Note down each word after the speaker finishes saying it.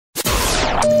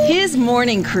His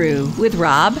morning crew with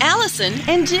Rob, Allison,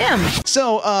 and Jim.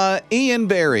 So, Ian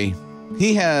Barry,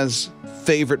 he has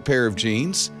favorite pair of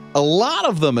jeans. A lot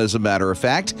of them, as a matter of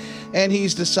fact. And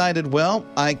he's decided, well,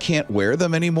 I can't wear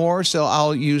them anymore, so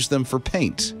I'll use them for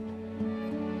paint.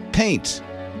 Paint.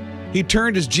 He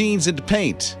turned his jeans into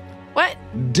paint. What?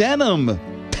 Denim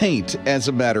paint, as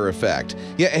a matter of fact.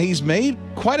 Yeah, he's made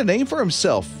quite a name for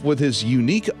himself with his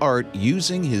unique art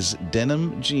using his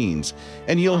denim jeans.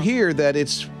 And you'll hear that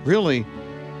it's really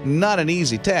not an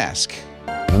easy task.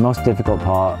 The most difficult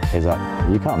part is that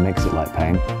you can't mix it like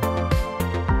paint.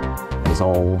 It's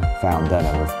all found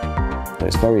denim.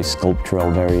 It's very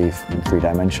sculptural, very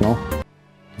three-dimensional.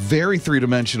 Very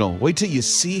three-dimensional. Wait till you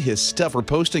see his stuff. We're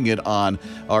posting it on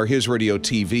our His Radio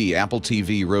TV, Apple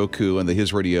TV, Roku, and the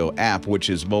His Radio app, which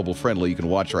is mobile-friendly. You can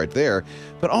watch right there.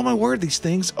 But oh my word, these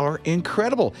things are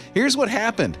incredible. Here's what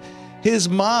happened. His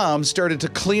mom started to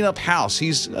clean up house.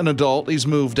 He's an adult. He's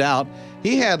moved out.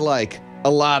 He had like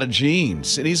a lot of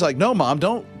jeans. And he's like, no, Mom,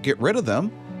 don't get rid of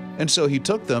them. And so he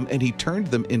took them and he turned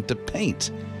them into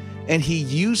paint. And he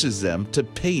uses them to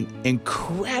paint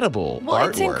incredible artwork.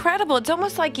 It's incredible. It's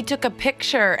almost like he took a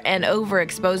picture and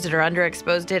overexposed it or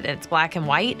underexposed it, and it's black and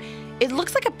white. It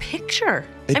looks like a picture.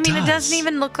 It It does. doesn't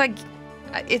even look like...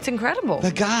 It's incredible. The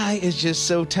guy is just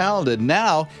so talented.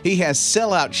 Now he has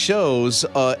sellout shows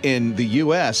in the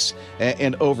U.S.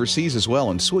 and overseas as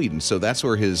well in Sweden. So that's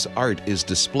where his art is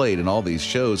displayed in all these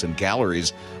shows and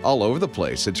galleries all over the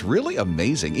place. It's really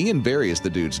amazing. Ian Barry is the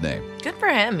dude's name. Good for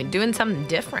him. He's doing something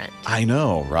different. I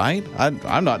know, right?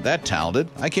 I'm not that talented.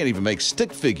 I can't even make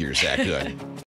stick figures that good.